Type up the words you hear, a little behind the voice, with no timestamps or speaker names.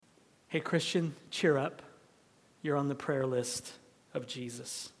Hey, Christian, cheer up. You're on the prayer list of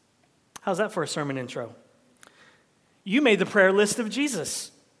Jesus. How's that for a sermon intro? You made the prayer list of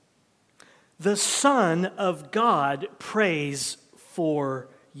Jesus. The Son of God prays for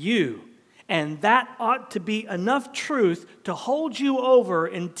you. And that ought to be enough truth to hold you over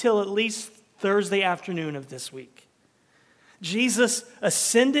until at least Thursday afternoon of this week. Jesus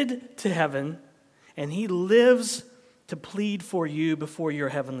ascended to heaven, and he lives to plead for you before your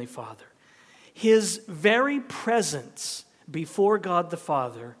heavenly Father. His very presence before God the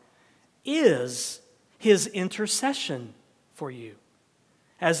Father is his intercession for you.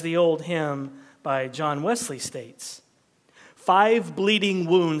 As the old hymn by John Wesley states, 5 bleeding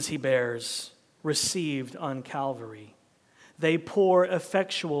wounds he bears, received on Calvary. They pour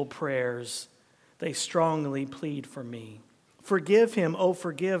effectual prayers, they strongly plead for me. Forgive him, oh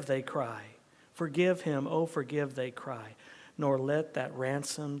forgive, they cry. Forgive him, oh forgive, they cry. Nor let that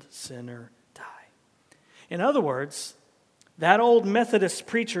ransomed sinner die. In other words, that old Methodist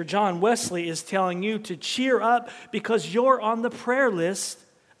preacher, John Wesley, is telling you to cheer up because you're on the prayer list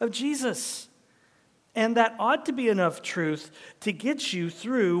of Jesus. And that ought to be enough truth to get you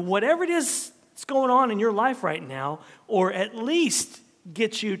through whatever it is that's going on in your life right now, or at least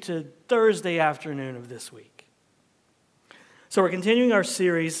get you to Thursday afternoon of this week. So we're continuing our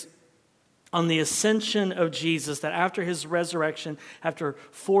series on the ascension of Jesus, that after his resurrection, after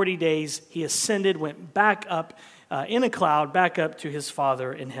 40 days, he ascended, went back up in a cloud, back up to his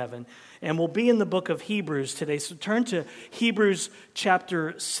Father in heaven. And we'll be in the book of Hebrews today. So turn to Hebrews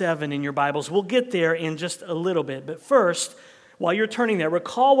chapter 7 in your Bibles. We'll get there in just a little bit. But first, while you're turning there,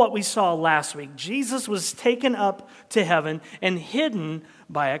 recall what we saw last week. Jesus was taken up to heaven and hidden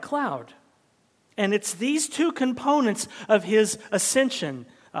by a cloud. And it's these two components of his ascension,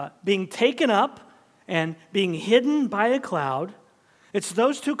 being taken up and being hidden by a cloud. It's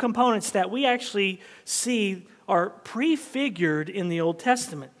those two components that we actually see are prefigured in the Old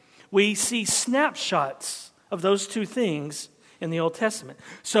Testament. We see snapshots of those two things in the Old Testament.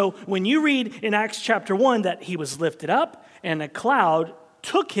 So when you read in Acts chapter 1 that he was lifted up and a cloud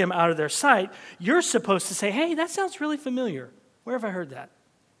took him out of their sight, you're supposed to say, hey, that sounds really familiar. Where have I heard that?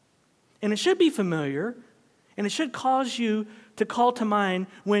 And it should be familiar, and it should cause you to call to mind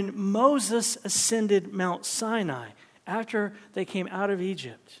when Moses ascended Mount Sinai after they came out of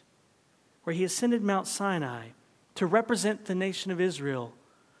Egypt, where he ascended Mount Sinai to represent the nation of Israel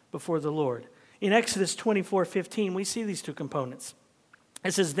before the Lord. In Exodus 24:15, we see these two components.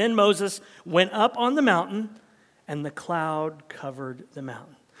 It says, then Moses went up on the mountain, and the cloud covered the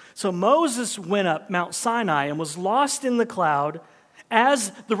mountain. So Moses went up Mount Sinai and was lost in the cloud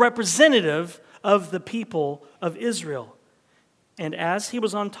as the representative of the people of Israel. And as he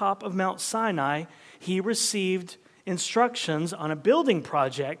was on top of Mount Sinai, he received instructions on a building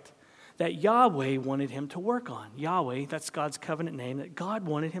project that Yahweh wanted him to work on. Yahweh, that's God's covenant name, that God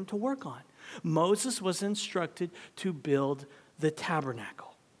wanted him to work on. Moses was instructed to build the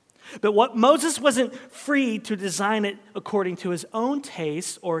tabernacle. But what Moses wasn't free to design it according to his own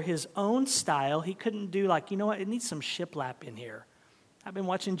taste or his own style. He couldn't do like, you know what, it needs some shiplap in here. I've been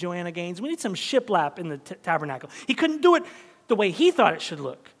watching Joanna Gaines. We need some shiplap in the tabernacle. He couldn't do it the way he thought it should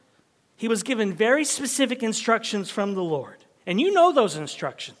look. He was given very specific instructions from the Lord. And you know those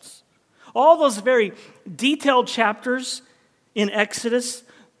instructions. All those very detailed chapters in Exodus,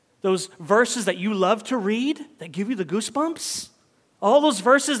 those verses that you love to read, that give you the goosebumps. All those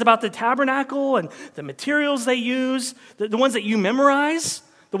verses about the tabernacle and the materials they use, the ones that you memorize,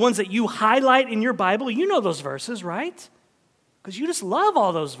 the ones that you highlight in your Bible. You know those verses, right? Because you just love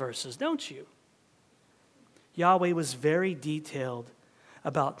all those verses, don't you? Yahweh was very detailed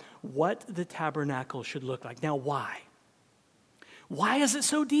about what the tabernacle should look like. Now, why? Why is it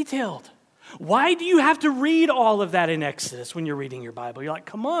so detailed? Why do you have to read all of that in Exodus when you're reading your Bible? You're like,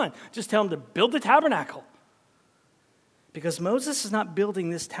 come on, just tell them to build the tabernacle. Because Moses is not building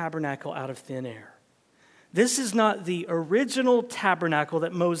this tabernacle out of thin air. This is not the original tabernacle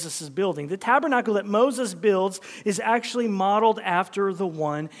that Moses is building. The tabernacle that Moses builds is actually modeled after the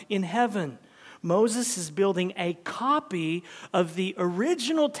one in heaven. Moses is building a copy of the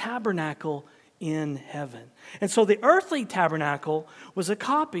original tabernacle in heaven. And so the earthly tabernacle was a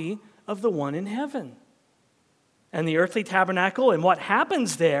copy of the one in heaven. And the earthly tabernacle and what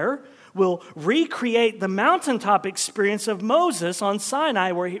happens there will recreate the mountaintop experience of Moses on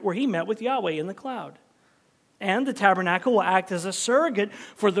Sinai where he met with Yahweh in the cloud. And the tabernacle will act as a surrogate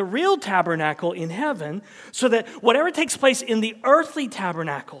for the real tabernacle in heaven, so that whatever takes place in the earthly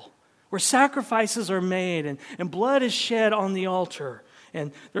tabernacle, where sacrifices are made and blood is shed on the altar,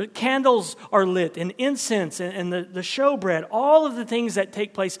 And the candles are lit, and incense, and the showbread, all of the things that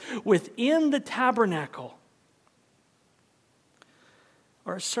take place within the tabernacle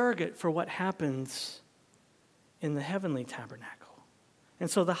are a surrogate for what happens in the heavenly tabernacle.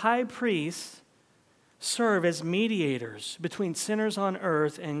 And so the high priests serve as mediators between sinners on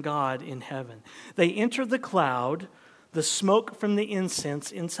earth and God in heaven. They enter the cloud, the smoke from the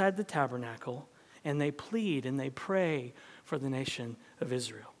incense inside the tabernacle, and they plead and they pray for the nation of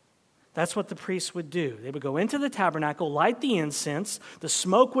Israel. That's what the priests would do. They would go into the tabernacle, light the incense, the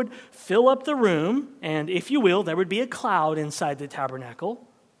smoke would fill up the room, and if you will, there would be a cloud inside the tabernacle,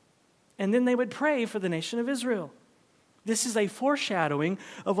 and then they would pray for the nation of Israel. This is a foreshadowing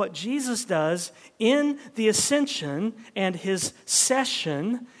of what Jesus does in the ascension and his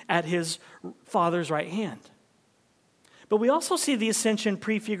session at his Father's right hand. But we also see the ascension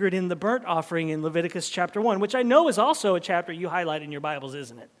prefigured in the burnt offering in Leviticus chapter 1, which I know is also a chapter you highlight in your Bibles,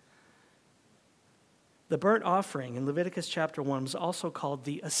 isn't it? The burnt offering in Leviticus chapter 1 was also called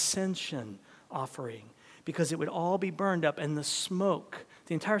the ascension offering because it would all be burned up and the smoke,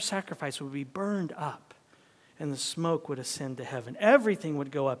 the entire sacrifice would be burned up and the smoke would ascend to heaven. Everything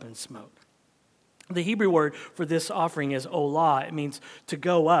would go up in smoke. The Hebrew word for this offering is olah. It means to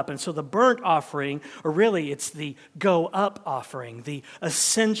go up. And so the burnt offering, or really it's the go up offering, the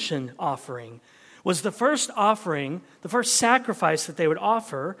ascension offering, was the first offering, the first sacrifice that they would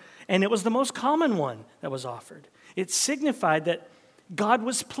offer, and it was the most common one that was offered. It signified that God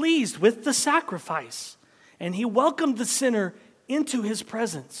was pleased with the sacrifice, and he welcomed the sinner into his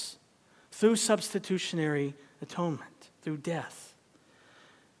presence through substitutionary atonement, through death.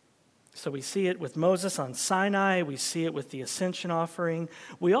 So we see it with Moses on Sinai. We see it with the ascension offering.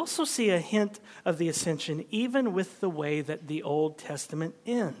 We also see a hint of the ascension even with the way that the Old Testament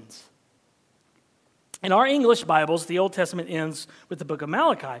ends. In our English Bibles, the Old Testament ends with the book of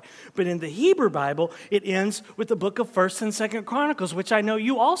Malachi. But in the Hebrew Bible, it ends with the book of 1st and 2nd Chronicles, which I know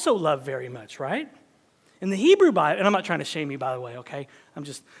you also love very much, right? In the Hebrew Bible, and I'm not trying to shame you, by the way, okay? I'm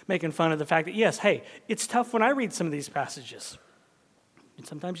just making fun of the fact that, yes, hey, it's tough when I read some of these passages. And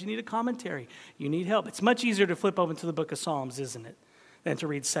sometimes you need a commentary. You need help. It's much easier to flip open to the book of Psalms, isn't it, than to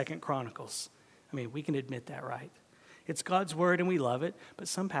read 2nd Chronicles. I mean, we can admit that, right? It's God's word and we love it, but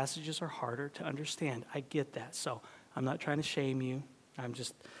some passages are harder to understand. I get that. So I'm not trying to shame you. I'm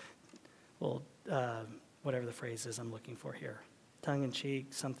just, well, whatever the phrase is I'm looking for here. Tongue in cheek,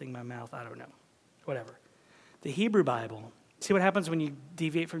 something in my mouth, I don't know. Whatever. The Hebrew Bible, see what happens when you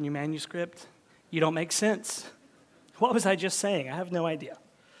deviate from your manuscript? You don't make sense. What was I just saying? I have no idea.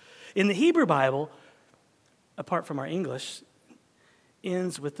 In the Hebrew Bible, apart from our English,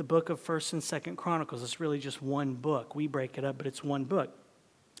 ends with the book of 1st and 2nd Chronicles. It's really just one book. We break it up, but it's one book.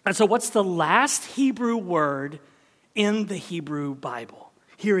 And so what's the last Hebrew word in the Hebrew Bible?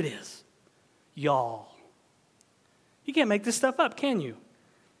 Here it is. Y'all. You can't make this stuff up, can you?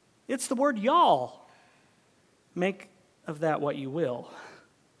 It's the word y'all. Make of that what you will.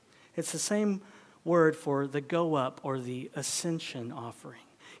 It's the same word for the go up or the ascension offering.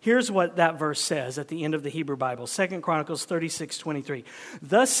 Here's what that verse says at the end of the Hebrew Bible, 2 Chronicles 36:23.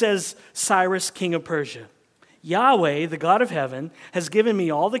 Thus says Cyrus, king of Persia, Yahweh, the God of heaven, has given me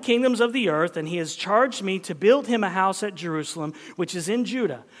all the kingdoms of the earth, and he has charged me to build him a house at Jerusalem, which is in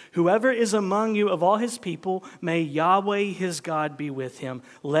Judah. Whoever is among you of all his people, may Yahweh his God be with him.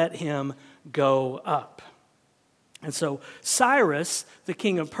 Let him go up. And so Cyrus, the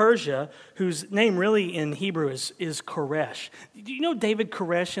king of Persia, whose name really in Hebrew is Koresh. Do you know David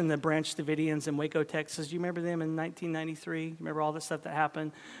Koresh and the Branch Davidians in Waco, Texas? Do you remember them in 1993? Remember all the stuff that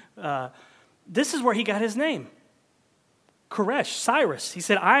happened? This is where he got his name. Koresh, Cyrus. He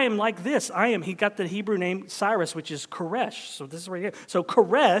said, I am like this. He got the Hebrew name Cyrus, which is Koresh. So this is where he got. So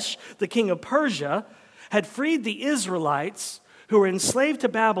Koresh, the king of Persia, had freed the Israelites who were enslaved to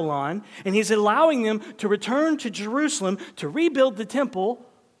Babylon, and he's allowing them to return to Jerusalem to rebuild the temple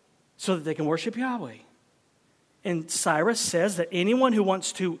so that they can worship Yahweh. And Cyrus says that anyone who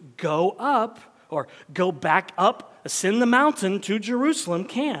wants to go up or go back up, ascend the mountain to Jerusalem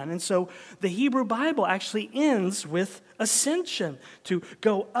can. And so the Hebrew Bible actually ends with ascension, to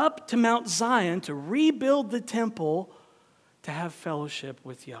go up to Mount Zion, to rebuild the temple, to have fellowship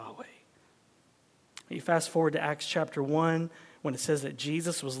with Yahweh. You fast forward to Acts chapter 1, when it says that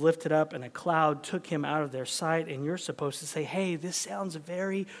Jesus was lifted up and a cloud took him out of their sight, and you're supposed to say, hey, this sounds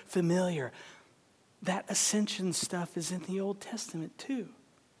very familiar. That ascension stuff is in the Old Testament too.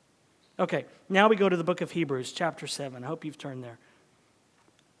 Okay, now we go to the book of Hebrews, chapter 7. I hope you've turned there.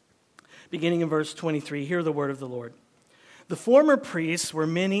 Beginning in verse 23, hear the word of the Lord. The former priests were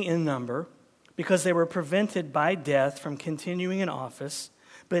many in number, because they were prevented by death from continuing in office.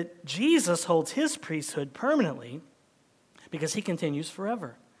 But Jesus holds his priesthood permanently because he continues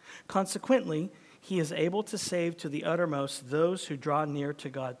forever. Consequently, he is able to save to the uttermost those who draw near to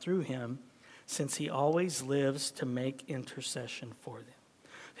God through him, since he always lives to make intercession for them.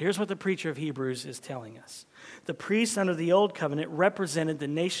 Here's what the preacher of Hebrews is telling us. The priests under the old covenant represented the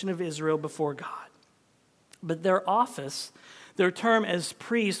nation of Israel before God. But their office, their term as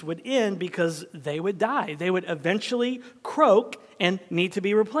priest, would end because they would die. They would eventually croak and need to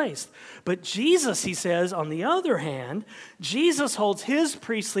be replaced. But Jesus, he says, on the other hand, Jesus holds his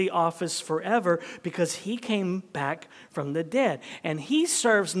priestly office forever because he came back from the dead. And he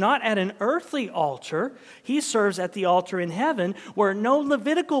serves not at an earthly altar, he serves at the altar in heaven where no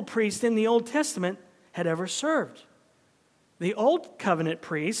Levitical priest in the Old Testament had ever served. The Old Covenant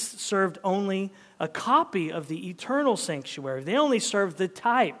priests served only a copy of the eternal sanctuary. They only served the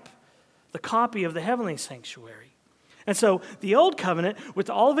type, the copy of the heavenly sanctuary. And so the Old Covenant, with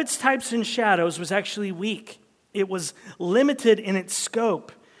all of its types and shadows, was actually weak. It was limited in its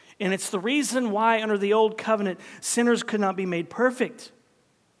scope. And it's the reason why under the Old Covenant, sinners could not be made perfect.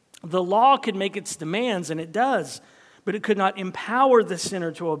 The law could make its demands, and it does, but it could not empower the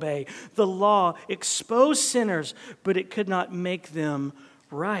sinner to obey. The law exposed sinners, but it could not make them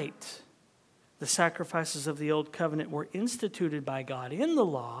right. The sacrifices of the Old Covenant were instituted by God in the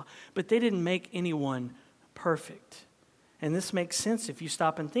law, but they didn't make anyone perfect. And this makes sense if you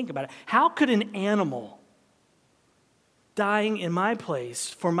stop and think about it. How could an animal dying in my place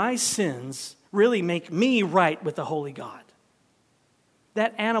for my sins really make me right with the holy God?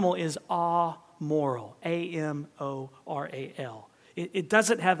 That animal is amoral, A-M-O-R-A-L. It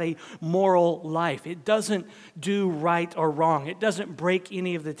doesn't have a moral life. It doesn't do right or wrong. It doesn't break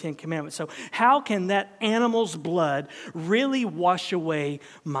any of the Ten Commandments. So how can that animal's blood really wash away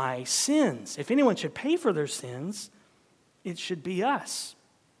my sins? If anyone should pay for their sins, it should be us.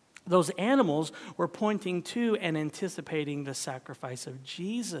 Those animals were pointing to and anticipating the sacrifice of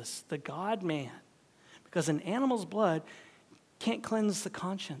Jesus, the God-man. Because an animal's blood can't cleanse the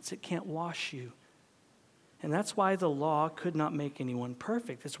conscience. It can't wash you. And that's why the law could not make anyone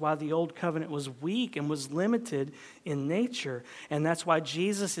perfect. That's why the Old Covenant was weak and was limited in nature. And that's why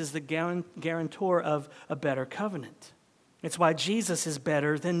Jesus is the guarantor of a better covenant. It's why Jesus is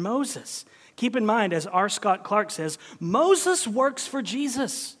better than Moses. Keep in mind, as R. Scott Clark says, Moses works for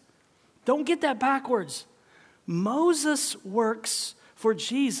Jesus. Don't get that backwards. Moses works for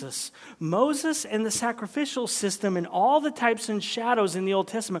Jesus. Moses and the sacrificial system and all the types and shadows in the Old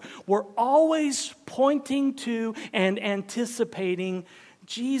Testament were always pointing to and anticipating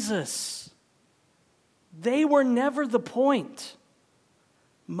Jesus. They were never the point.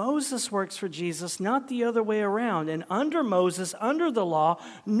 Moses works for Jesus, not the other way around. And under Moses, under the law,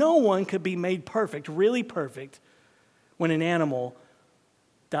 no one could be made perfect, really perfect, when an animal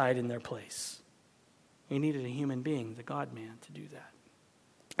died in their place. We needed a human being, the God-man, to do that.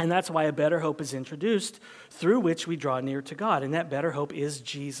 And that's why a better hope is introduced through which we draw near to God. And that better hope is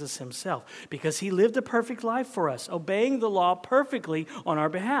Jesus himself, because he lived a perfect life for us, obeying the law perfectly on our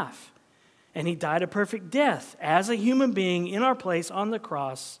behalf. And he died a perfect death as a human being in our place on the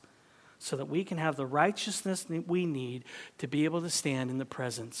cross so that we can have the righteousness that we need to be able to stand in the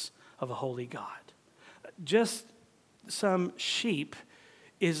presence of a holy God. Just some sheep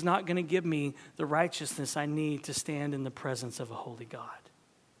is not going to give me the righteousness I need to stand in the presence of a holy God.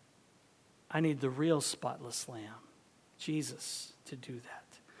 I need the real spotless Lamb, Jesus, to do that.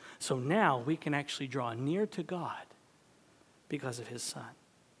 So now we can actually draw near to God because of his Son.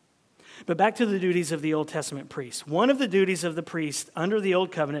 But back to the duties of the Old Testament priests. One of the duties of the priest under the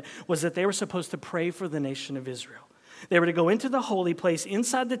Old Covenant was that they were supposed to pray for the nation of Israel. They were to go into the holy place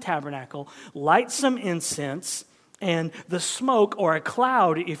inside the tabernacle, light some incense, and the smoke, or a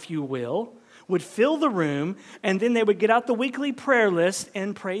cloud, if you will, would fill the room, and then they would get out the weekly prayer list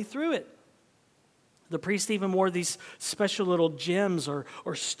and pray through it. The priest even wore these special little gems or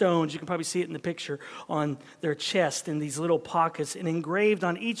stones. You can probably see it in the picture on their chest in these little pockets. And engraved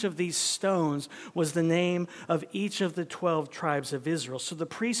on each of these stones was the name of each of the 12 tribes of Israel. So the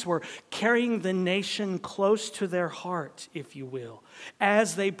priests were carrying the nation close to their heart, if you will,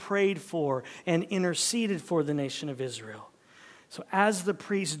 as they prayed for and interceded for the nation of Israel. So as the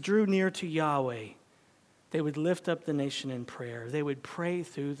priests drew near to Yahweh, they would lift up the nation in prayer. They would pray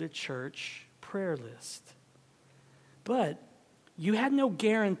through the church prayer list. But you had no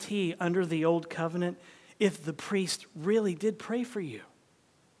guarantee under the Old Covenant if the priest really did pray for you.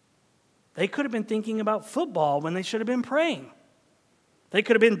 They could have been thinking about football when they should have been praying. They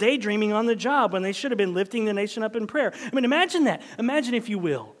could have been daydreaming on the job when they should have been lifting the nation up in prayer. I mean, imagine that. Imagine, if you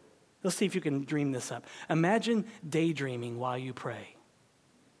will, Let's see if you can dream this up. Imagine daydreaming while you pray.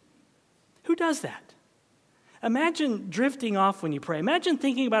 Who does that? Imagine drifting off when you pray. Imagine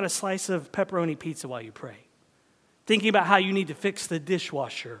thinking about a slice of pepperoni pizza while you pray. Thinking about how you need to fix the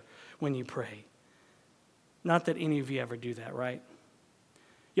dishwasher when you pray. Not that any of you ever do that, right?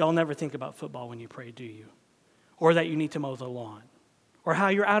 Y'all never think about football when you pray, do you? Or that you need to mow the lawn. Or how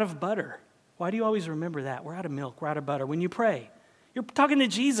you're out of butter. Why do you always remember that? We're out of milk, we're out of butter. When you pray, you're talking to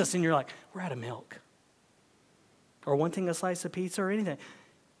Jesus and you're like, we're out of milk. Or wanting a slice of pizza or anything.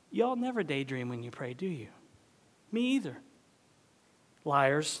 Y'all never daydream when you pray, do you? Me either.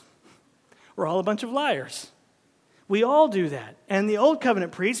 Liars. We're all a bunch of liars. We all do that. And the old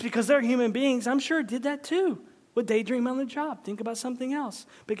covenant priests, because they're human beings, I'm sure did that too. Would daydream on the job, think about something else.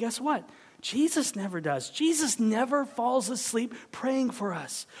 But guess what? Jesus never does. Jesus never falls asleep praying for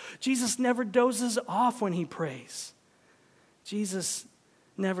us. Jesus never dozes off when he prays. Jesus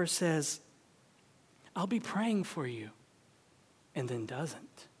never says, I'll be praying for you, and then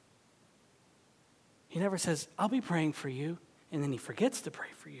doesn't. He never says, I'll be praying for you, and then he forgets to pray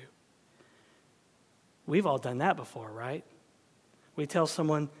for you. We've all done that before, right? We tell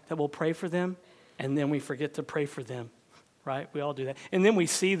someone that we'll pray for them, and then we forget to pray for them, right? We all do that. And then we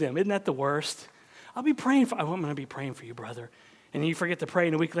see them. Isn't that the worst? I'm going to be praying for you, brother. And you forget to pray,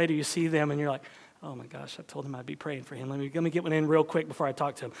 and a week later you see them, and you're like, oh my gosh, I told him I'd be praying for him. Let me get one in real quick before I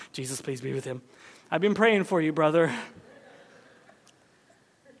talk to him. Jesus, please be with him. I've been praying for you, brother.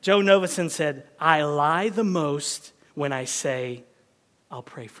 Joe Novison said, I lie the most when I say, I'll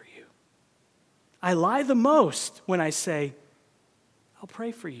pray for you. I lie the most when I say, I'll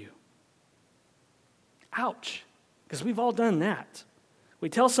pray for you. Ouch, because we've all done that. We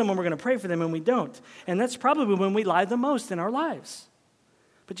tell someone we're going to pray for them and we don't. And that's probably when we lie the most in our lives.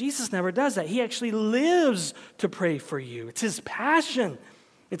 But Jesus never does that. He actually lives to pray for you. It's his passion.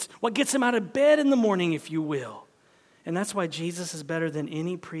 It's what gets him out of bed in the morning, if you will. And that's why Jesus is better than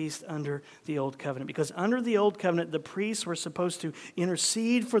any priest under the old covenant. Because under the old covenant, the priests were supposed to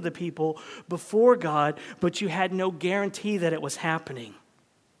intercede for the people before God, but you had no guarantee that it was happening.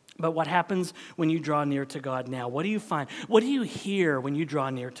 But what happens when you draw near to God now? What do you find? What do you hear when you draw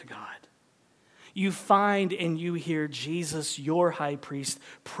near to God? You find and you hear Jesus, your high priest,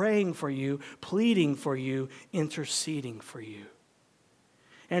 praying for you, pleading for you, interceding for you.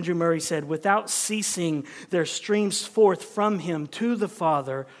 Andrew Murray said, without ceasing, there streams forth from him to the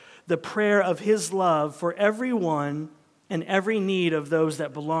Father the prayer of his love for everyone and every need of those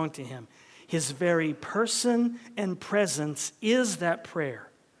that belong to him. His very person and presence is that prayer.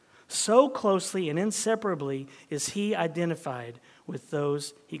 So closely and inseparably is he identified with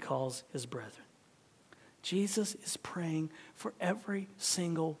those he calls his brethren. Jesus is praying for every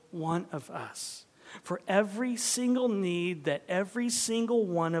single one of us, for every single need that every single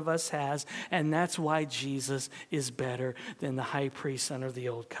one of us has, and that's why Jesus is better than the high priest under the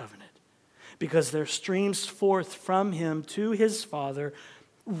old covenant. Because there streams forth from him to his Father.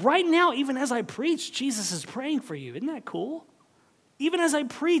 Right now, even as I preach, Jesus is praying for you. Isn't that cool? Even as I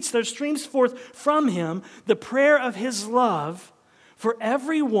preach, there streams forth from him the prayer of his love for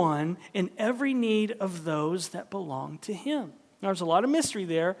everyone and every need of those that belong to him. Now, there's a lot of mystery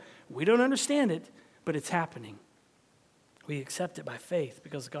there. We don't understand it, but it's happening. We accept it by faith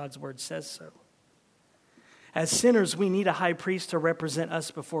because God's word says so. As sinners, we need a high priest to represent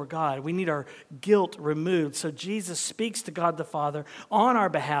us before God. We need our guilt removed. So Jesus speaks to God the Father on our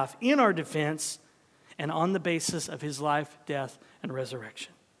behalf, in our defense, and on the basis of his life, death, and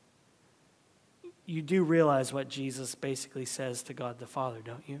resurrection. You do realize what Jesus basically says to God the Father,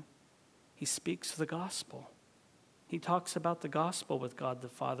 don't you? He speaks the gospel. He talks about the gospel with God the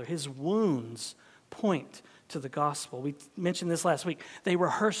Father. His wounds point to the gospel. We mentioned this last week. They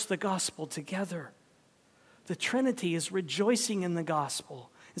rehearse the gospel together. The Trinity is rejoicing in the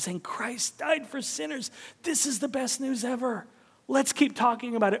gospel and saying, Christ died for sinners. This is the best news ever. Let's keep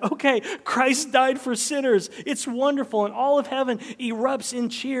talking about it. Okay, Christ died for sinners. It's wonderful. And all of heaven erupts in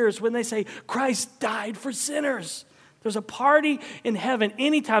cheers when they say, Christ died for sinners. There's a party in heaven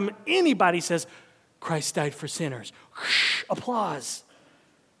anytime anybody says, Christ died for sinners. Applause.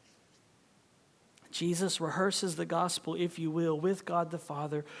 Jesus rehearses the gospel, if you will, with God the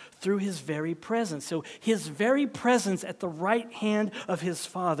Father through his very presence. So his very presence at the right hand of his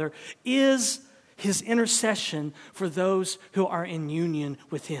Father is his intercession for those who are in union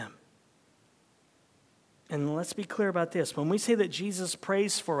with him. And let's be clear about this. When we say that Jesus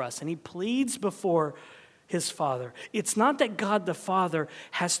prays for us and he pleads before his Father. It's not that God the Father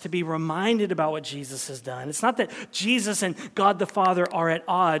has to be reminded about what Jesus has done. It's not that Jesus and God the Father are at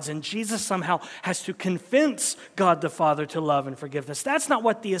odds and Jesus somehow has to convince God the Father to love and forgiveness. That's not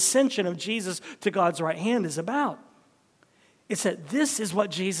what the ascension of Jesus to God's right hand is about. It's that this is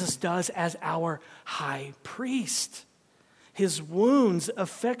what Jesus does as our high priest. His wounds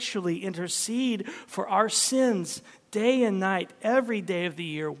effectually intercede for our sins day and night, every day of the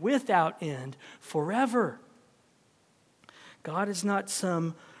year, without end, forever. God is not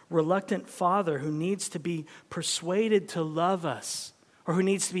some reluctant father who needs to be persuaded to love us or who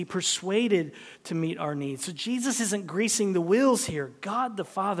needs to be persuaded to meet our needs. So Jesus isn't greasing the wheels here. God the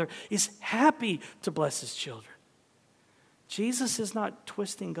Father is happy to bless his children. Jesus is not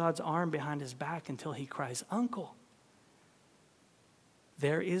twisting God's arm behind his back until he cries, "Uncle."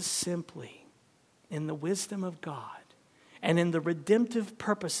 There is simply, in the wisdom of God and in the redemptive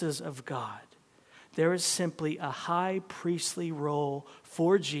purposes of God, there is simply a high priestly role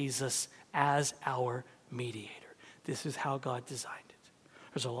for Jesus as our mediator. This is how God designed it.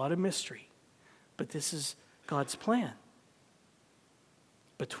 There's a lot of mystery, but this is God's plan.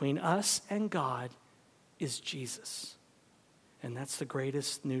 Between us and God is Jesus. And that's the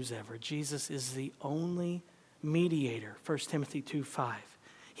greatest news ever. Jesus is the only mediator, 1 Timothy 2:5.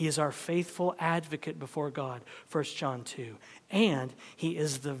 He is our faithful advocate before God, 1 John 2. And he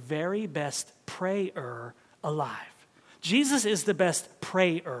is the very best prayer alive. Jesus is the best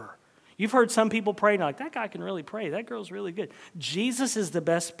prayer. You've heard some people pray, and you're like, that guy can really pray. That girl's really good. Jesus is the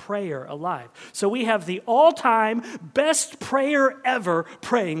best prayer alive. So we have the all-time best prayer ever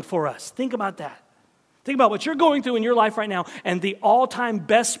praying for us. Think about that. Think about what you're going through in your life right now, and the all-time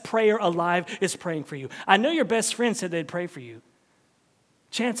best prayer alive is praying for you. I know your best friend said they'd pray for you.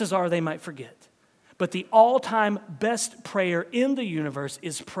 Chances are they might forget. But the all-time best prayer in the universe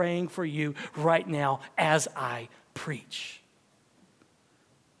is praying for you right now as I preach.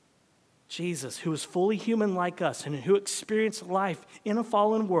 Jesus, who is fully human like us and who experienced life in a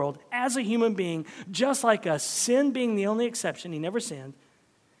fallen world as a human being, just like us, sin being the only exception, he never sinned,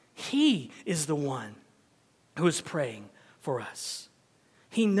 he is the one who is praying for us.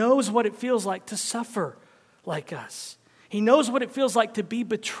 He knows what it feels like to suffer like us. He knows what it feels like to be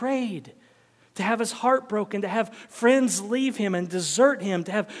betrayed, to have his heart broken, to have friends leave him and desert him,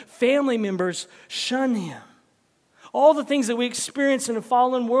 to have family members shun him. All the things that we experience in a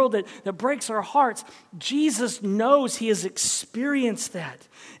fallen world that breaks our hearts, Jesus knows he has experienced that.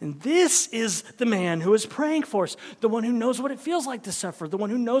 And this is the man who is praying for us, the one who knows what it feels like to suffer, the one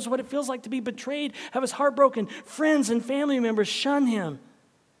who knows what it feels like to be betrayed, have his heart broken, friends and family members shun him.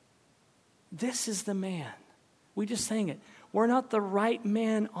 This is the man. We just sang it. We're not the right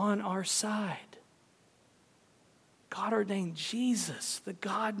man on our side. God ordained Jesus, the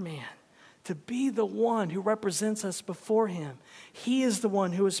God-man, to be the one who represents us before him. He is the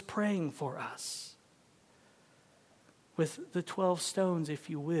one who is praying for us. With the 12 stones, if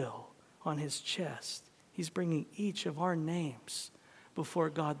you will, on his chest, he's bringing each of our names before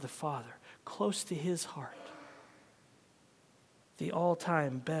God the Father, close to his heart. The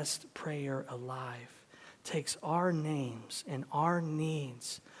all-time best prayer alive takes our names and our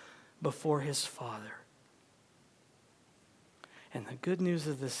needs before his Father. And the good news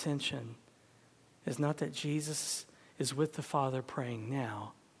of the ascension is not that Jesus is with the Father praying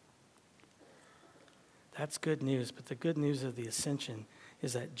now. That's good news, but the good news of the ascension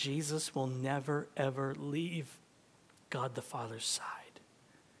is that Jesus will never, ever leave God the Father's side.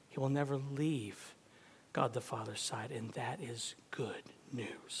 He will never leave God the Father's side, and that is good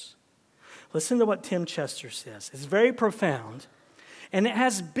news. Listen to what Tim Chester says. It's very profound, and it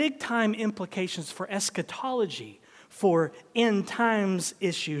has big-time implications for eschatology, for end times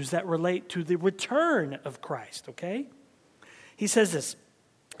issues that relate to the return of Christ, okay? He says this,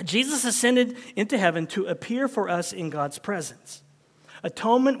 Jesus ascended into heaven to appear for us in God's presence.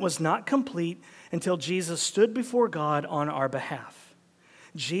 Atonement was not complete until Jesus stood before God on our behalf.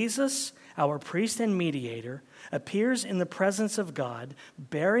 Jesus, our priest and mediator, appears in the presence of God,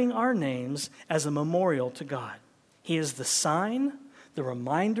 bearing our names as a memorial to God. He is the sign, the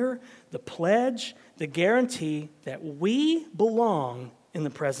reminder, the pledge, the guarantee that we belong in the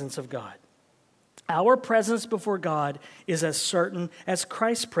presence of God. Our presence before God is as certain as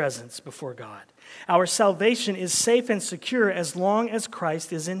Christ's presence before God. Our salvation is safe and secure as long as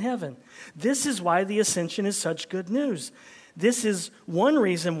Christ is in heaven. This is why the ascension is such good news. This is one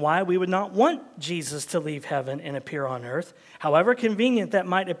reason why we would not want Jesus to leave heaven and appear on earth, however convenient that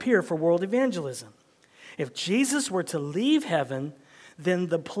might appear for world evangelism. If Jesus were to leave heaven, then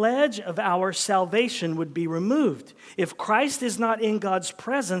the pledge of our salvation would be removed. If Christ is not in God's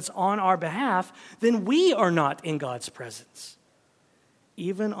presence on our behalf, then we are not in God's presence.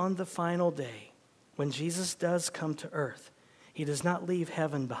 Even on the final day, when Jesus does come to earth, he does not leave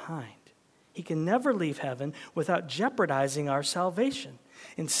heaven behind. He can never leave heaven without jeopardizing our salvation.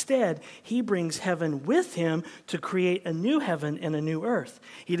 Instead, he brings heaven with him to create a new heaven and a new earth.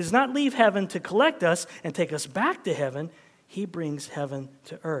 He does not leave heaven to collect us and take us back to heaven. He brings heaven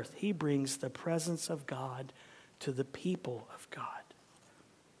to earth. He brings the presence of God to the people of God.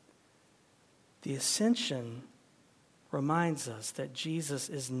 The ascension reminds us that Jesus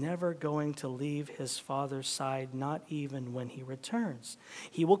is never going to leave his Father's side, not even when he returns.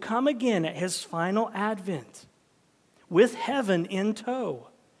 He will come again at his final advent with heaven in tow.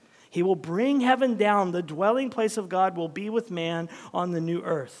 He will bring heaven down. The dwelling place of God will be with man on the new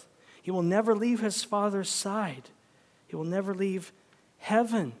earth. He will never leave his Father's side. He will never leave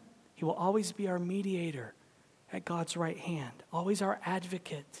heaven. He will always be our mediator at God's right hand, always our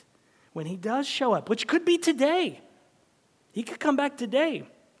advocate. When he does show up, which could be today, he could come back today.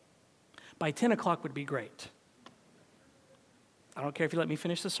 By 10 o'clock would be great. I don't care if you let me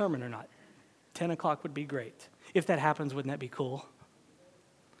finish the sermon or not. 10 o'clock would be great. If that happens, wouldn't that be cool?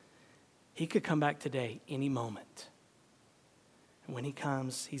 He could come back today, any moment. And when he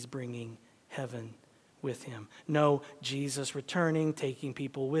comes, he's bringing heaven with him. No Jesus returning, taking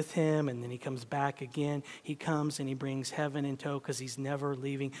people with him, and then he comes back again. He comes and he brings heaven in tow because he's never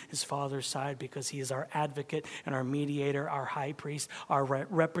leaving his Father's side, because he is our advocate and our mediator, our high priest, our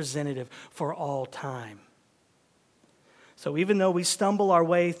representative for all time. So even though we stumble our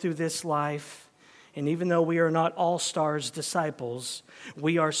way through this life, and even though we are not all-stars disciples,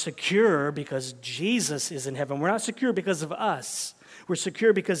 we are secure because Jesus is in heaven. We're not secure because of us. We're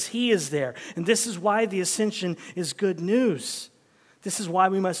secure because he is there. And this is why the ascension is good news. This is why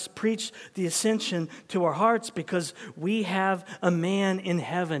we must preach the ascension to our hearts, because we have a man in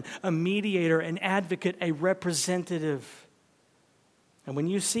heaven, a mediator, an advocate, a representative. And when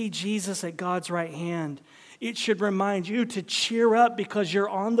you see Jesus at God's right hand, it should remind you to cheer up because you're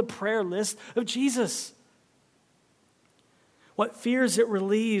on the prayer list of Jesus. What fears it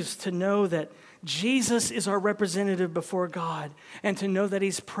relieves to know that Jesus is our representative before God, and to know that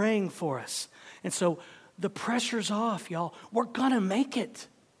he's praying for us. And so the pressure's off, y'all. We're going to make it.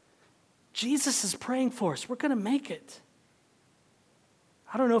 Jesus is praying for us. We're going to make it.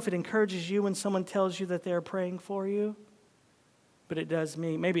 I don't know if it encourages you when someone tells you that they're praying for you, but it does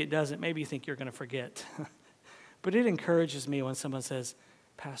me. Maybe it doesn't. Maybe you think you're going to forget. But it encourages me when someone says,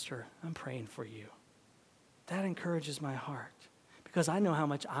 Pastor, I'm praying for you. That encourages my heart. Because I know how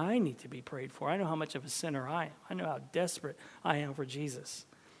much I need to be prayed for. I know how much of a sinner I am. I know how desperate I am for Jesus.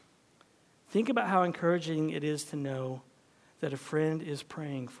 Think about how encouraging it is to know that a friend is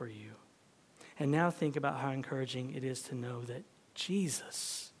praying for you. And now think about how encouraging it is to know that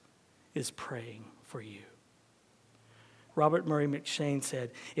Jesus is praying for you. Robert Murray McShane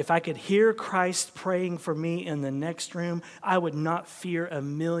said, if I could hear Christ praying for me in the next room, I would not fear a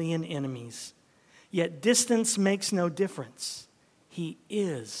million enemies. Yet distance makes no difference. He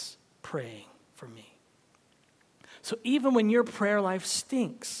is praying for me. So even when your prayer life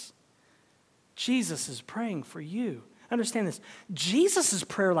stinks, Jesus is praying for you. Understand this. Jesus'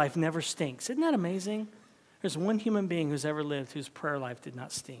 prayer life never stinks. Isn't that amazing? There's one human being who's ever lived whose prayer life did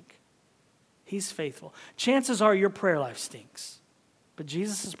not stink. He's faithful. Chances are your prayer life stinks, but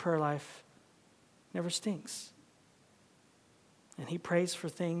Jesus' prayer life never stinks. And he prays for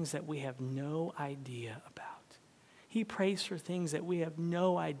things that we have no idea about. He prays for things that we have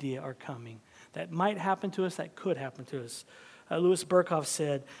no idea are coming, that might happen to us, that could happen to us. Louis Berkhoff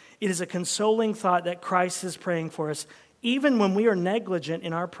said, it is a consoling thought that Christ is praying for us, even when we are negligent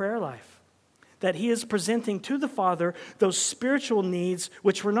in our prayer life, that he is presenting to the Father those spiritual needs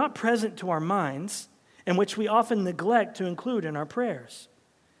which were not present to our minds and which we often neglect to include in our prayers,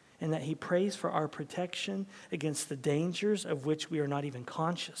 and that he prays for our protection against the dangers of which we are not even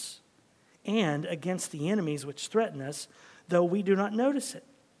conscious, and against the enemies which threaten us, though we do not notice it.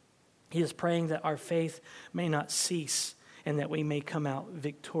 He is praying that our faith may not cease and that we may come out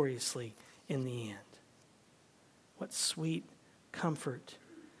victoriously in the end. What sweet comfort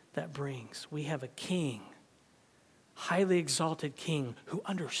that brings. We have a king, highly exalted king, who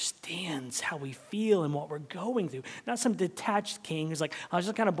understands how we feel and what we're going through. Not some detached king who's like, I was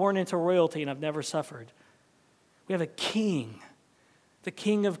just kind of born into royalty and I've never suffered. We have a king, the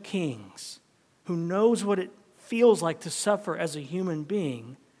King of Kings, who knows what it feels like to suffer as a human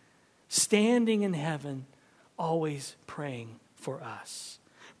being, standing in heaven, always praying for us.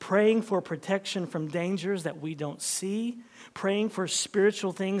 praying for protection from dangers that we don't see, praying for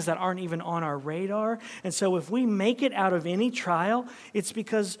spiritual things that aren't even on our radar. And so if we make it out of any trial, it's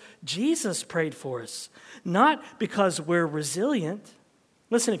because Jesus prayed for us, not because we're resilient.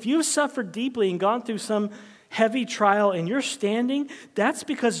 Listen, if you've suffered deeply and gone through some heavy trial and you're standing, that's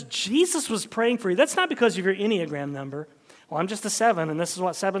because Jesus was praying for you. That's not because of your Enneagram number. Well, I'm just a 7 and this is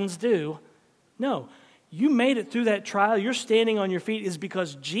what 7s do. No, you made it through that trial. You're standing on your feet is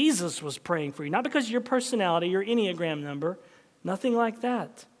because Jesus was praying for you, not because of your personality, your Enneagram number, nothing like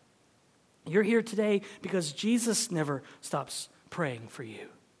that. You're here today because Jesus never stops praying for you.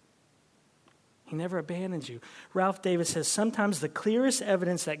 He never abandons you. Ralph Davis says, sometimes the clearest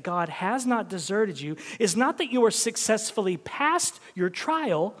evidence that God has not deserted you is not that you are successfully past your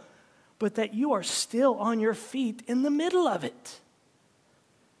trial, but that you are still on your feet in the middle of it.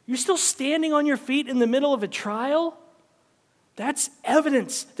 You're still standing on your feet in the middle of a trial? That's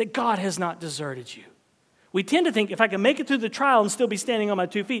evidence that God has not deserted you. We tend to think if I can make it through the trial and still be standing on my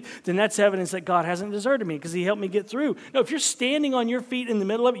 2 feet, then that's evidence that God hasn't deserted me because he helped me get through. No, if you're standing on your feet in the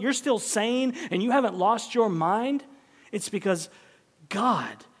middle of it, you're still sane and you haven't lost your mind, it's because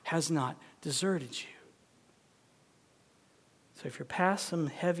God has not deserted you. So if you're past some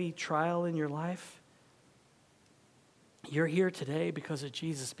heavy trial in your life, you're here today because of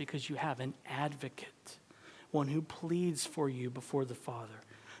Jesus, because you have an advocate, one who pleads for you before the Father.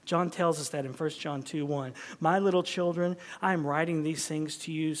 John tells us that in 1 John 2:1. My little children, I am writing these things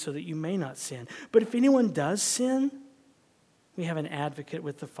to you so that you may not sin. But if anyone does sin, we have an advocate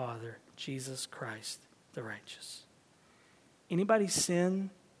with the Father, Jesus Christ, the righteous. Anybody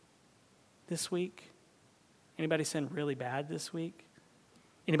sin this week? Anybody sin really bad this week?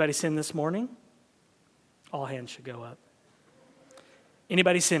 Anybody sin this morning? All hands should go up.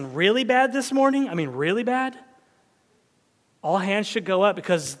 Anybody sin really bad this morning? I mean, really bad? All hands should go up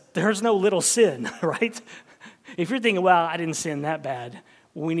because there's no little sin, right? If you're thinking, well, I didn't sin that bad,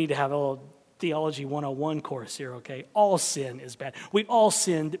 we need to have a little Theology 101 course here, okay? All sin is bad. We all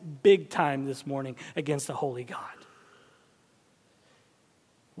sinned big time this morning against the holy God.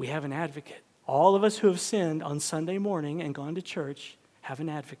 We have an advocate. All of us who have sinned on Sunday morning and gone to church have an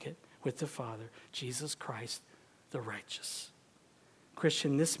advocate with the Father, Jesus Christ, the righteous.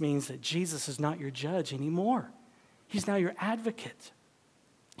 Christian, this means that Jesus is not your judge anymore. He's now your advocate.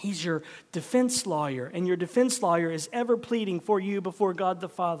 He's your defense lawyer, and your defense lawyer is ever pleading for you before God the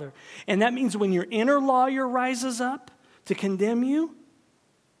Father. And that means when your inner lawyer rises up to condemn you,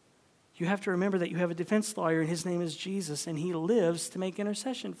 you have to remember that you have a defense lawyer, and his name is Jesus, and he lives to make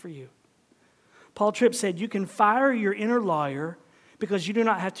intercession for you. Paul Tripp said, you can fire your inner lawyer because you do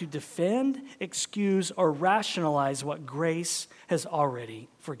not have to defend, excuse, or rationalize what grace has already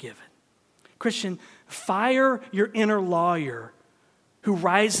forgiven. Christian, fire your inner lawyer who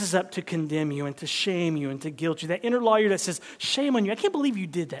rises up to condemn you and to shame you and to guilt you. That inner lawyer that says, shame on you. I can't believe you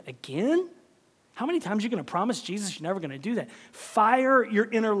did that again. How many times are you going to promise Jesus you're never going to do that? Fire your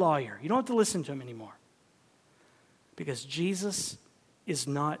inner lawyer. You don't have to listen to him anymore. Because Jesus is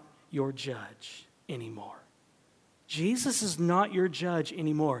not your judge anymore. Jesus is not your judge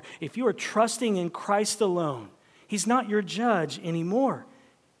anymore. If you are trusting in Christ alone, he's not your judge anymore.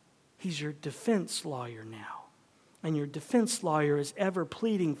 He's your defense lawyer now. And your defense lawyer is ever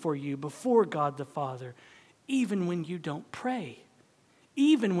pleading for you before God the Father, even when you don't pray.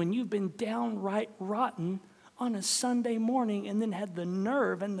 Even when you've been downright rotten on a Sunday morning and then had the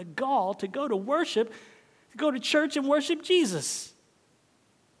nerve and the gall to go to worship, to go to church and worship Jesus.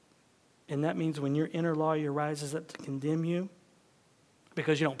 And that means when your inner lawyer rises up to condemn you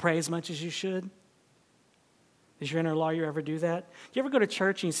because you don't pray as much as you should. Does your inner lawyer ever do that? Do you ever go to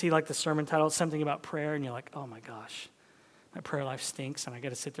church and you see like the sermon title, something about prayer, and you're like, oh my gosh, my prayer life stinks and I got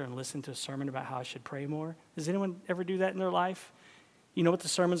to sit there and listen to a sermon about how I should pray more? Does anyone ever do that in their life? You know what the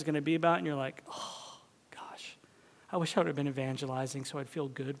sermon's going to be about and you're like, oh gosh, I wish I would have been evangelizing so I'd feel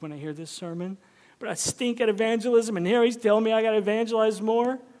good when I hear this sermon. But I stink at evangelism and here he's telling me I got to evangelize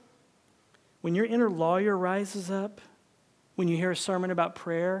more. When your inner lawyer rises up, when you hear a sermon about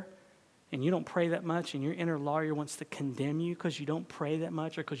prayer, and you don't pray that much, and your inner lawyer wants to condemn you because you don't pray that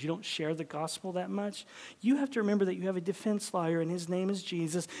much or because you don't share the gospel that much, you have to remember that you have a defense lawyer, and his name is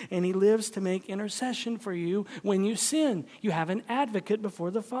Jesus, and he lives to make intercession for you when you sin. You have an advocate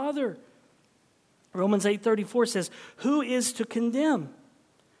before the Father. Romans 8:34 says, who is to condemn?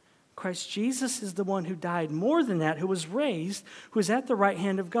 Christ Jesus is the one who died, more than that, who was raised, who is at the right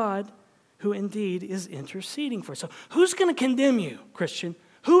hand of God, who indeed is interceding for us. So who's going to condemn you, Christian?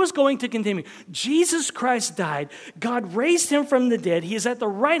 Who is going to condemn you? Jesus Christ died. God raised him from the dead. He is at the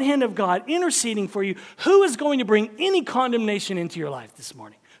right hand of God interceding for you. Who is going to bring any condemnation into your life this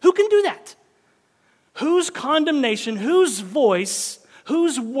morning? Who can do that? Whose condemnation, whose voice,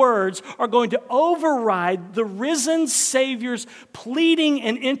 whose words are going to override the risen Savior's pleading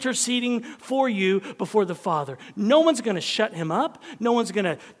and interceding for you before the Father? No one's going to shut him up. No one's going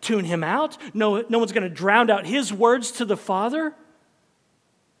to tune him out. No one's going to drown out his words to the Father.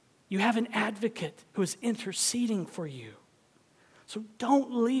 You have an advocate who is interceding for you. So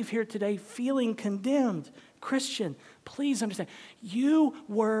don't leave here today feeling condemned. Christian, please understand, you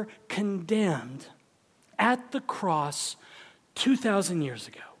were condemned at the cross 2,000 years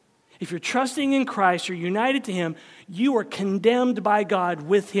ago. If you're trusting in Christ, you're united to him, you are condemned by God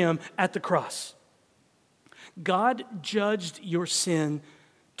with him at the cross. God judged your sin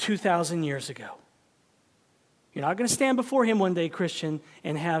 2,000 years ago. You're not going to stand before him one day, Christian,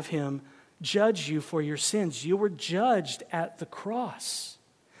 and have him judge you for your sins. You were judged at the cross.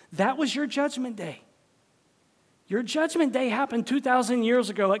 That was your judgment day. Your judgment day happened 2,000 years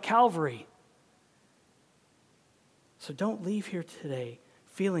ago at Calvary. So don't leave here today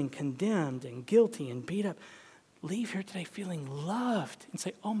feeling condemned and guilty and beat up. Leave here today feeling loved and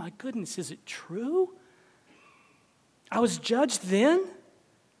say, oh my goodness, is it true? I was judged then,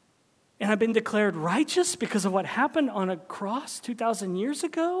 and I've been declared righteous because of what happened on a cross 2,000 years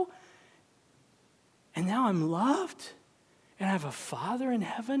ago. And now I'm loved, and I have a Father in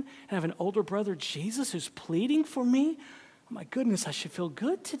heaven, and I have an older brother, Jesus, who's pleading for me. Oh my goodness, I should feel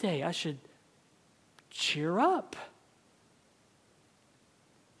good today. I should cheer up.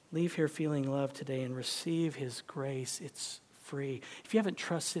 Leave here feeling loved today and receive his grace. It's free. If you haven't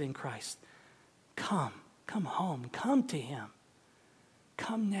trusted in Christ, come home, come to him.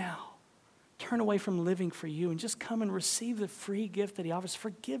 Come now. Turn away from living for you and just come and receive the free gift that he offers,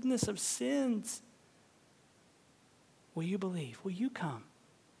 forgiveness of sins. Will you believe? Will you come?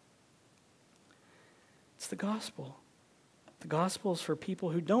 It's the gospel. The gospel is for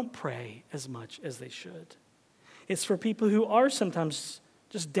people who don't pray as much as they should. It's for people who are sometimes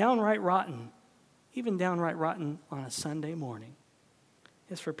just downright rotten, even downright rotten on a Sunday morning.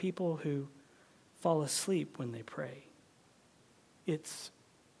 It's for people who fall asleep when they pray. It's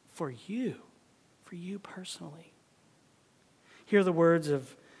for you personally. Hear the words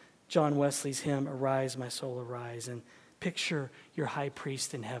of John Wesley's hymn, Arise, My Soul, Arise, and picture your high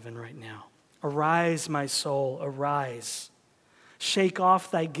priest in heaven right now. Arise, my soul, arise. Shake off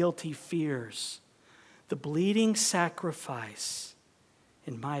thy guilty fears. The bleeding sacrifice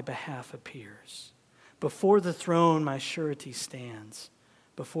in my behalf appears. Before the throne my surety stands.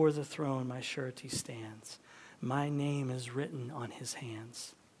 Before the throne my surety stands. My name is written on his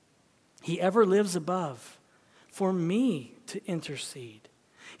hands. He ever lives above for me to intercede.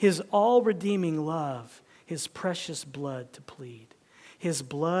 His all-redeeming love, his precious blood to plead. His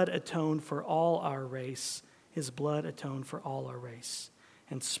blood atoned for all our race. His blood atoned for all our race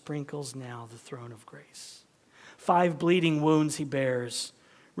and sprinkles now the throne of grace. 5 bleeding wounds he bears,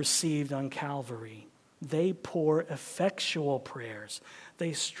 received on Calvary. They pour effectual prayers.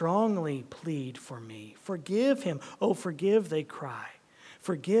 They strongly plead for me. Forgive him, oh forgive, they cry.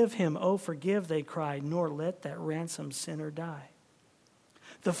 Forgive him, oh forgive, they cry, nor let that ransomed sinner die.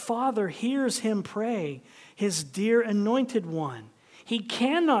 The Father hears him pray, his dear anointed one. He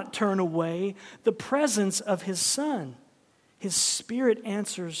cannot turn away the presence of his Son. His Spirit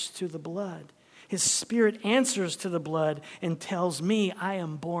answers to the blood. His Spirit answers to the blood and tells me I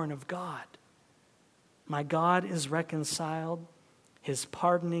am born of God. My God is reconciled. His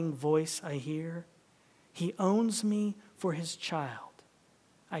pardoning voice I hear. He owns me for his child.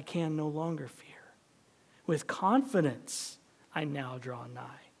 I can no longer fear. With confidence I now draw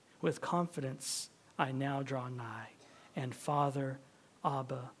nigh. With confidence I now draw nigh. And Father,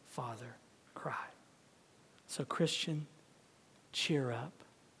 Abba, Father, cry. So Christian, cheer up.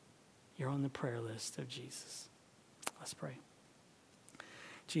 You're on the prayer list of Jesus. Let's pray.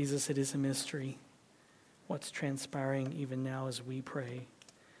 Jesus, it is a mystery what's transpiring even now as we pray,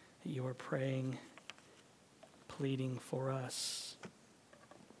 that you are praying, pleading for us.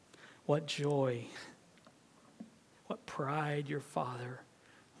 What joy, what pride your Father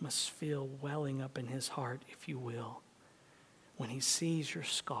must feel welling up in his heart, if you will, when he sees your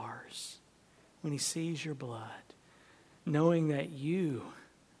scars, when he sees your blood, knowing that you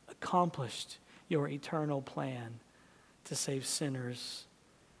accomplished your eternal plan to save sinners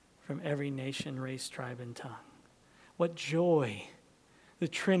from every nation, race, tribe, and tongue. What joy the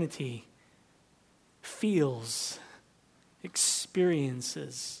Trinity feels,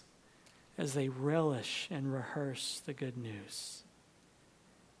 experiences as they relish and rehearse the good news.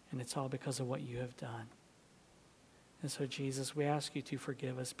 And it's all because of what you have done. And so, Jesus, we ask you to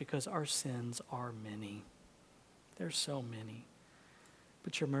forgive us because our sins are many. There's so many.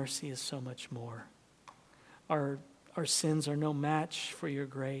 but your mercy is so much more. Our sins are no match for your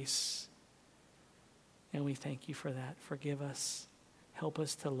grace. And we thank you for that. Forgive us. Help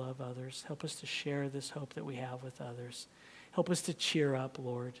us to love others. Help us to share this hope that we have with others. Help us to cheer up,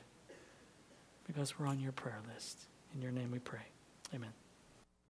 Lord, because we're on your prayer list. In your name we pray. Amen.